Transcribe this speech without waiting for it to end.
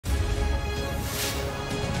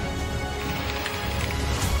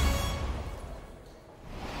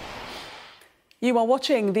You are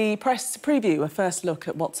watching the press preview, a first look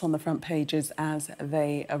at what's on the front pages as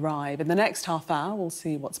they arrive. In the next half hour, we'll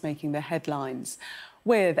see what's making the headlines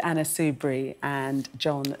with Anna Soubry and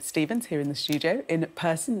John Stevens here in the studio in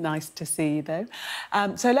person. Nice to see you, though.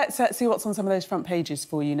 So let's see what's on some of those front pages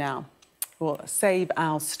for you now. Well, Save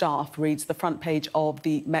Our Staff reads the front page of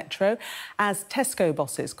the Metro as Tesco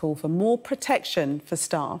bosses call for more protection for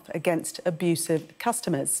staff against abusive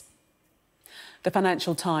customers. The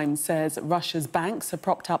Financial Times says Russia's banks are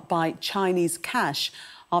propped up by Chinese cash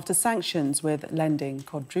after sanctions, with lending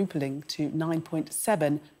quadrupling to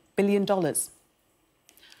 $9.7 billion.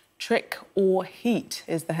 Trick or heat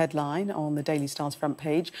is the headline on the Daily Star's front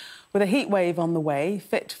page, with a heat wave on the way,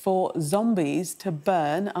 fit for zombies to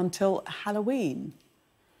burn until Halloween.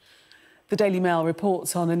 The Daily Mail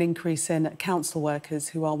reports on an increase in council workers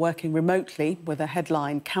who are working remotely, with a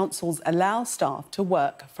headline, councils allow staff to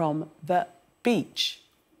work from the beach.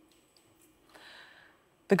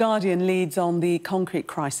 The Guardian leads on the concrete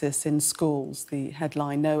crisis in schools. The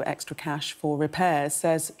headline, no extra cash for repairs,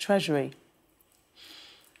 says Treasury.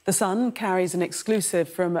 The Sun carries an exclusive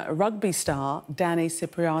from rugby star Danny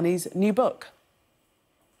Cipriani's new book.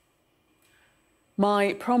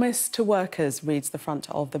 My Promise to Workers reads the front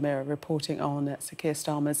of the Mirror, reporting on Sir Keir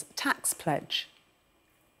Starmer's tax pledge.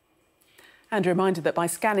 And a reminder that by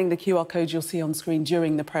scanning the QR code you'll see on screen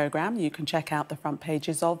during the programme, you can check out the front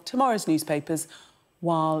pages of tomorrow's newspapers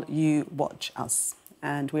while you watch us.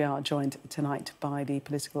 And we are joined tonight by the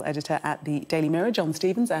political editor at the Daily Mirror, John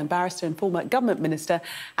Stevens, and barrister and former Government Minister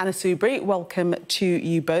Anna Soubry. Welcome to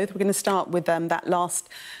you both. We're going to start with that last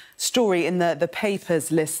story in the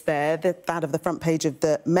papers list there, that of the front page of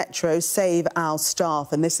the Metro, Save Our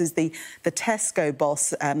Staff. And this is the Tesco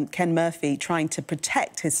boss, Ken Murphy, trying to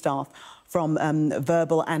protect his staff from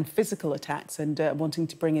verbal and physical attacks and wanting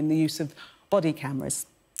to bring in the use of body cameras.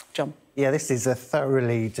 John. Yeah, this is a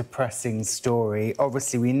thoroughly depressing story.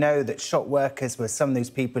 Obviously, we know that shop workers were some of those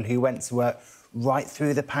people who went to work right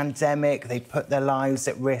through the pandemic. They put their lives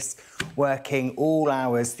at risk, working all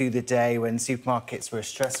hours through the day when supermarkets were a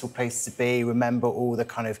stressful place to be. Remember all the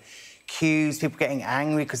kind of queues, people getting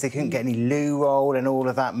angry because they couldn't get any loo roll and all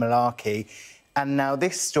of that malarkey. And now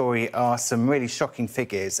this story are some really shocking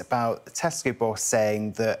figures about the Tesco boss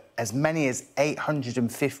saying that as many as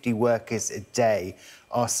 850 workers a day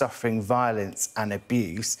are suffering violence and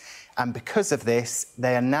abuse. And because of this,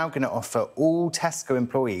 they are now going to offer all Tesco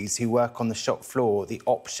employees who work on the shop floor the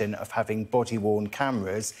option of having body-worn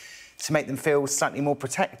cameras to make them feel slightly more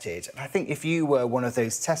protected. And I think if you were one of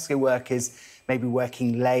those Tesco workers, maybe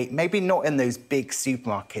working late, maybe not in those big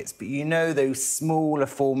supermarkets, but you know those smaller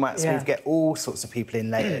formats where you get all sorts of people in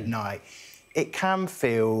late at night, it can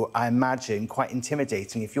feel, I imagine, quite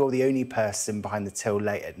intimidating if you're the only person behind the till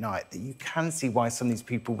late at night, that you can see why some of these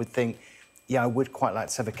people would think, yeah, I would quite like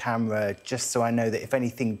to have a camera just so I know that if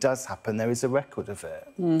anything does happen, there is a record of it.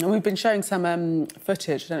 And we've been showing some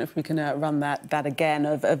footage, I don't know if we can run that again,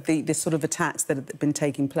 of the sort of attacks that have been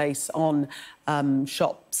taking place on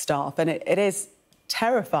shop staff, and it is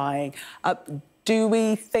terrifying. Do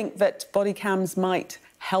we think that body cams might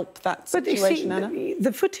help that situation, Anna?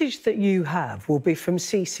 The footage that you have will be from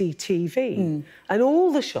CCTV, and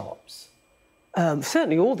all the shops,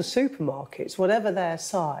 certainly all the supermarkets, whatever their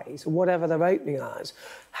size, whatever their opening hours,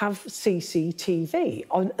 have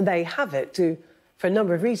CCTV. They have it for a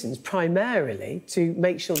number of reasons, primarily to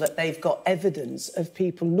make sure that they've got evidence of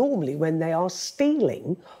people normally when they are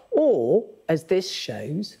stealing or, as this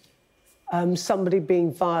shows, somebody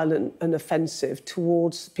being violent and offensive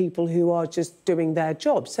towards people who are just doing their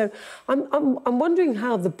job. So I'm wondering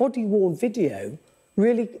how the body-worn video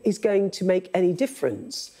really is going to make any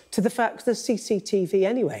difference to the fact that CCTV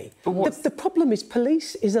anyway. The problem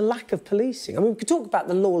is a lack of policing. I mean, we could talk about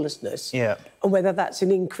the lawlessness and whether that's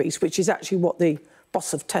an increase, which is actually what the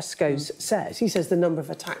boss of Tesco's says. He says the number of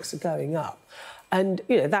attacks are going up. And,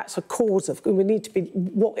 you know, that's a cause of... We need to be...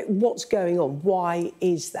 What's going on? Why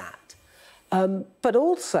is that? But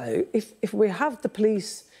also, if we have the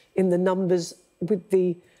police in the numbers with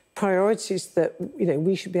the priorities that, you know,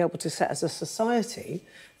 we should be able to set as a society,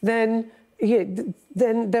 then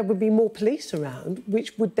there would be more police around,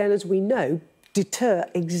 which would then, as we know, deter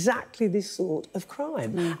exactly this sort of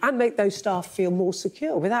crime and make those staff feel more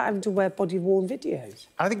secure without having to wear body-worn videos.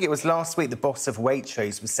 I think it was last week the boss of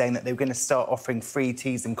Waitrose was saying that they were going to start offering free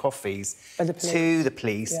teas and coffees to the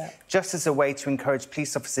police, just as a way to encourage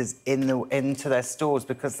police officers into their stores,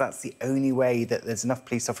 because that's the only way that there's enough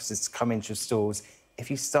police officers to come into stores if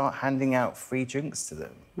you start handing out free drinks to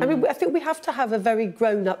them. I mean, I think we have to have a very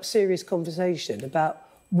grown-up, serious conversation about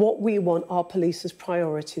what we want our police's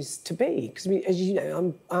priorities to be. Because, I mean, as you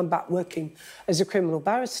know, I'm back working as a criminal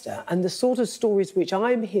barrister, and the sort of stories which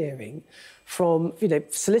I'm hearing from, you know,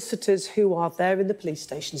 solicitors who are there in the police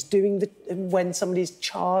stations doing when somebody's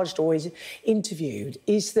charged or is interviewed,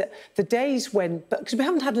 is that the days when, because we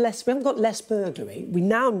haven't got less burglary. We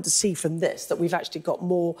now see from this that we've actually got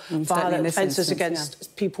more violent offences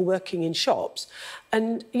against people working in shops.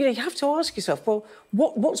 And, you know, you have to ask yourself, well,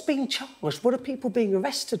 what's being charged? What are people being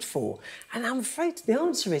arrested for? And I'm afraid the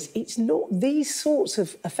answer is it's not these sorts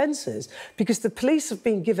of offences, because the police have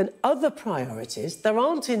been given other priorities. There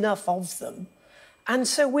aren't enough of them. And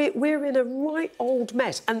so we're in a right old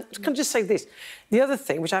mess. And can I just say this? The other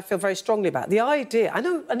thing, which I feel very strongly about, the idea, I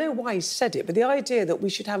know why he said it, but the idea that we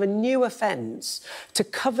should have a new offence to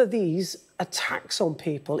cover these attacks on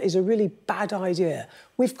people is a really bad idea.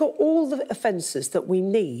 We've got all the offences that we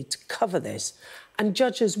need to cover this, and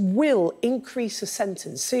judges will increase a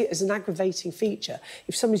sentence, see it as an aggravating feature,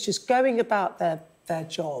 if somebody's just going about their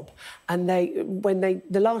job and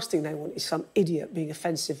the last thing they want is some idiot being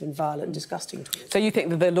offensive and violent and disgusting towards them. So you think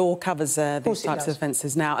that the law covers these types of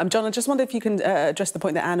offences now? John, I just wonder if you can address the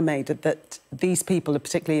point that Anna made, that these people,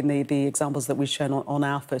 particularly in the examples that we've shown on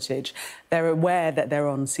our footage, they're aware that they're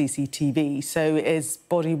on CCTV. So is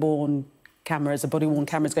body-worn cameras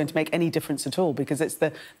going to make any difference at all? Because it's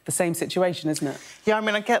the same situation, isn't it? Yeah, I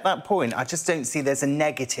mean, I get that point. I just don't see there's a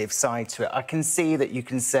negative side to it. I can see that you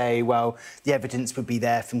can say, well, the evidence would be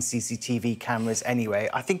there from CCTV cameras anyway.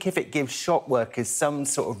 I think if it gives shop workers some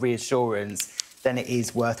sort of reassurance, then it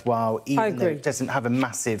is worthwhile, even though it doesn't have a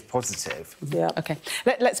massive positive. Yeah. OK.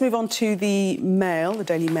 Let's move on to the Mail, the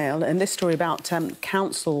Daily Mail, and this story about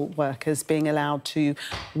council workers being allowed to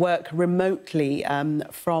work remotely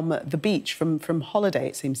from the beach, from holiday,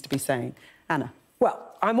 it seems to be saying. Anna?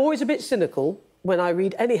 Well, I'm always a bit cynical when I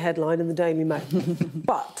read any headline in the Daily Mail.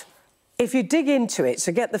 But if you dig into it,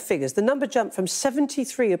 so get the figures, the number jumped from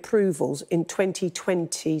 73 approvals in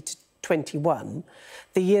 2020 to 21,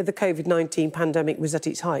 the year the COVID-19 pandemic was at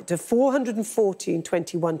its height, to 440 in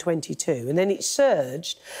 21-22, and then it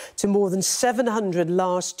surged to more than 700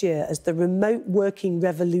 last year as the remote working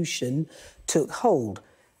revolution took hold.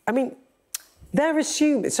 I mean, they're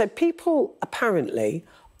assuming... So people apparently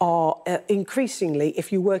are increasingly,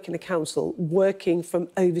 if you work in a council, working from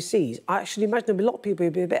overseas. I actually imagine a lot of people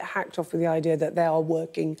would be a bit hacked off with the idea that they are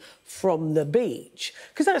working from the beach,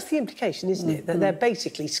 because that's the implication, isn't it? That they're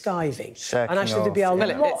basically skiving. And actually there'll be a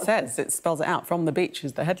lot... Well, it spells it out, from the beach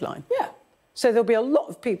is the headline. Yeah. So there'll be a lot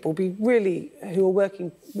of people who are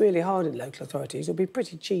working really hard in local authorities will be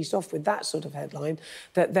pretty cheesed off with that sort of headline,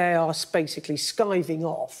 that they are basically skiving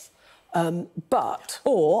off.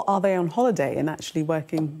 Or are they on holiday and actually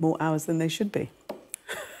working more hours than they should be?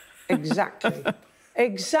 Exactly.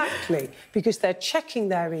 Exactly. Because they're checking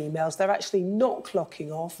their emails, they're actually not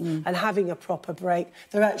clocking off and having a proper break.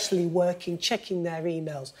 They're actually working, checking their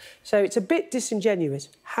emails. So it's a bit disingenuous.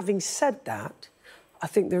 Having said that, I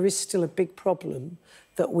think there is still a big problem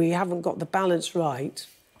that we haven't got the balance right,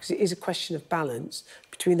 because it is a question of balance,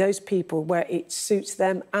 between those people where it suits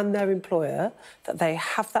them and their employer, that they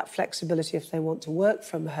have that flexibility if they want to work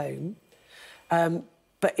from home.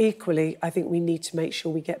 But equally, I think we need to make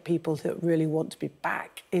sure we get people that really want to be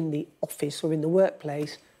back in the office or in the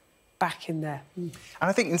workplace, back in there. And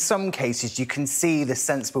I think in some cases you can see the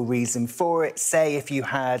sensible reason for it. Say if you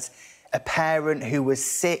had a parent who was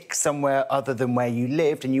sick somewhere other than where you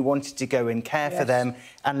lived and you wanted to go and care for them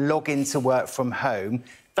and log into work from home,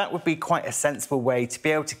 that would be quite a sensible way to be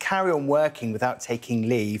able to carry on working without taking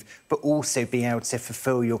leave, but also being able to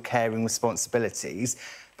fulfil your caring responsibilities.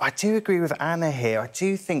 But I do agree with Anna here. I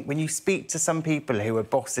do think when you speak to some people who are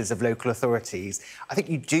bosses of local authorities, I think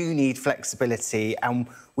you do need flexibility, and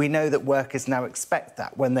we know that workers now expect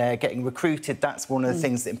that. When they're getting recruited, that's one of the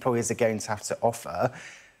things that employers are going to have to offer.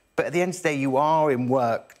 But at the end of the day, you are in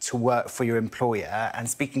work to work for your employer, and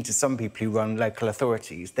speaking to some people who run local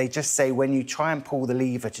authorities, they just say when you try and pull the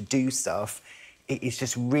lever to do stuff, it is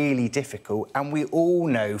just really difficult. And we all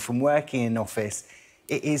know from working in an office,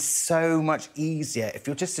 it is so much easier. If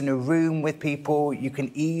you're just in a room with people, you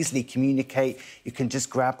can easily communicate, you can just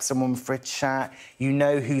grab someone for a chat, you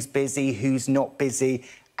know who's busy, who's not busy.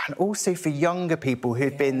 And also for younger people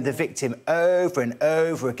who've been the victim over and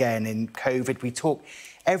over again in COVID, we talk...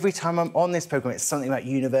 Every time I'm on this programme, it's something about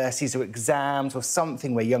universities or exams or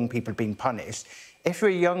something where young people are being punished. If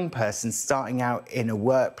you're a young person starting out in a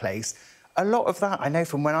workplace, a lot of that, I know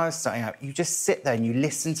from when I was starting out, you just sit there and you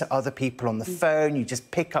listen to other people on the phone, you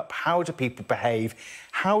just pick up how do people behave,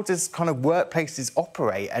 how does kind of workplaces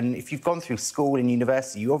operate. And if you've gone through school and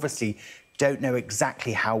university, you obviously don't know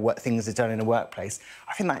exactly how things are done in a workplace.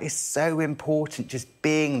 I think that is so important, just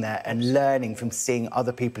being there and learning from seeing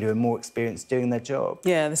other people who are more experienced doing their job.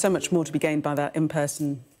 Yeah, there's so much more to be gained by that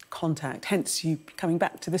in-person contact, hence you coming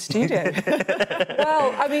back to the studio. Well,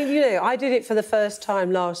 I mean, you know, I did it for the first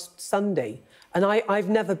time last Sunday, and I've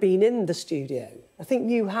never been in the studio. I think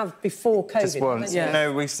you have before COVID. Just once. Yeah.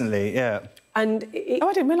 No, recently, yeah. And Oh,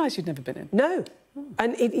 I didn't realise you'd never been in. No.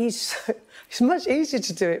 And it's much easier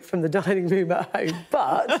to do it from the dining room at home,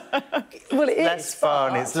 but... well, it Less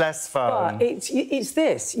fun, it's less fun. But it's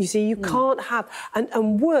this, you see, you can't have...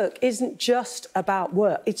 And work isn't just about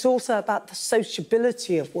work. It's also about the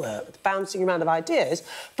sociability of work, the bouncing around of ideas,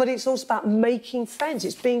 but it's also about making friends.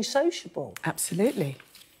 It's being sociable. Absolutely.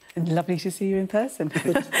 And lovely to see you in person.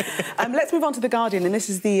 Let's move on to The Guardian, and this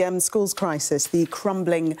is the schools crisis, the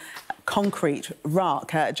crumbling concrete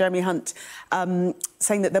rock. Jeremy Hunt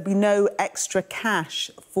saying that there'll be no extra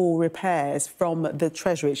cash for repairs from the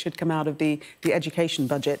Treasury. It should come out of the education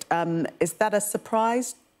budget. Is that a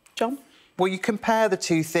surprise, John? Well, you compare the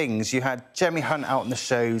two things. You had Jeremy Hunt out on the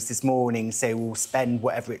shows this morning say we'll spend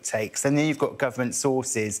whatever it takes, and then you've got government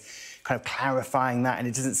sources kind of clarifying that, and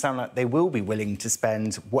it doesn't sound like they will be willing to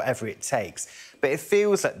spend whatever it takes. But it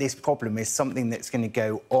feels like this problem is something that's going to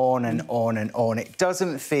go on and on and on. It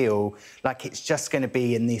doesn't feel like it's just going to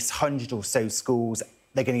be in these 100 or so schools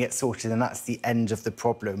they're going to get sorted, and that's the end of the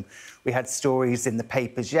problem. We had stories in the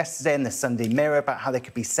papers yesterday in the Sunday Mirror about how there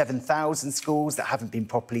could be 7,000 schools that haven't been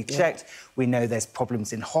properly checked. Yeah. We know there's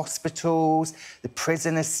problems in hospitals, the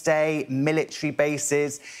prison estate, military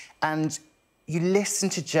bases, and you listen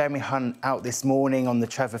to Jeremy Hunt out this morning on the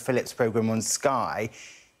Trevor Phillips programme on Sky,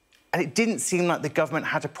 and it didn't seem like the government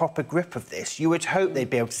had a proper grip of this. You would hope they'd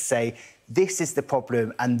be able to say, this is the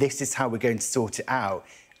problem and this is how we're going to sort it out.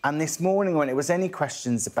 And this morning, when it was any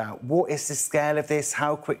questions about what is the scale of this,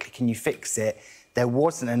 how quickly can you fix it, there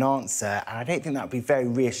wasn't an answer, and I don't think that would be very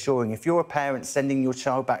reassuring. If you're a parent sending your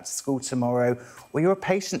child back to school tomorrow, or you're a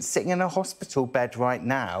patient sitting in a hospital bed right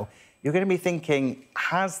now, you're going to be thinking,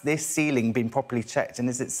 has this ceiling been properly checked and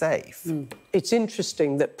is it safe? It's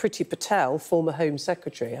interesting that Priti Patel, former Home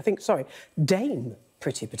Secretary, Dame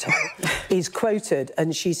Priti Patel, is quoted,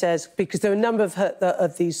 and she says, because there are a number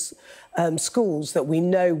of these schools that we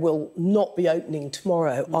know will not be opening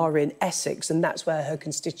tomorrow are in Essex, and that's where her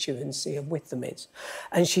constituency of Witham is.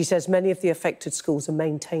 And she says many of the affected schools are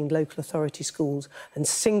maintained local authority schools and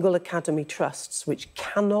single academy trusts which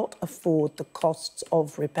cannot afford the costs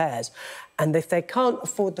of repairs. And if they can't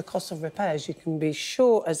afford the cost of repairs, you can be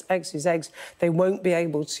sure, as eggs is eggs, they won't be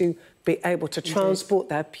able to transport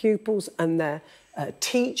their pupils and their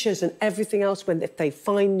teachers and everything else if they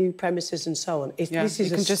find new premises and so on. This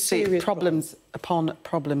is you can just see problems upon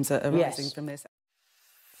problems are arising from this.